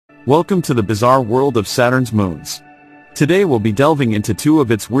Welcome to the bizarre world of Saturn's moons. Today we'll be delving into two of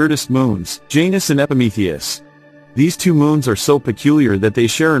its weirdest moons, Janus and Epimetheus. These two moons are so peculiar that they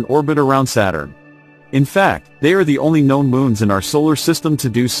share an orbit around Saturn. In fact, they are the only known moons in our solar system to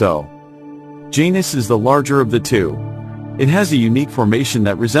do so. Janus is the larger of the two. It has a unique formation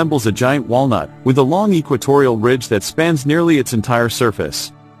that resembles a giant walnut, with a long equatorial ridge that spans nearly its entire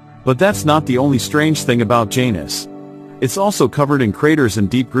surface. But that's not the only strange thing about Janus. It's also covered in craters and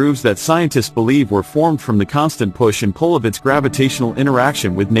deep grooves that scientists believe were formed from the constant push and pull of its gravitational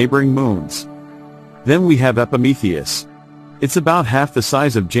interaction with neighboring moons. Then we have Epimetheus. It's about half the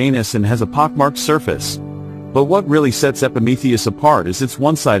size of Janus and has a pockmarked surface. But what really sets Epimetheus apart is its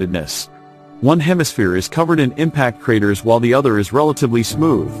one-sidedness. One hemisphere is covered in impact craters while the other is relatively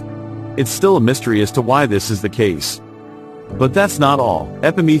smooth. It's still a mystery as to why this is the case. But that's not all.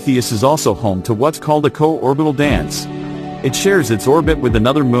 Epimetheus is also home to what's called a co-orbital dance. It shares its orbit with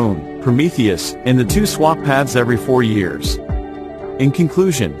another moon, Prometheus, and the two swap paths every 4 years. In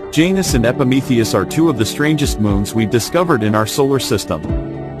conclusion, Janus and Epimetheus are two of the strangest moons we've discovered in our solar system.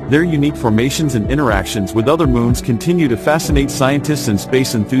 Their unique formations and interactions with other moons continue to fascinate scientists and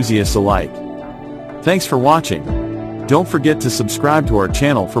space enthusiasts alike. Thanks for watching. Don't forget to subscribe to our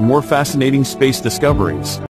channel for more fascinating space discoveries.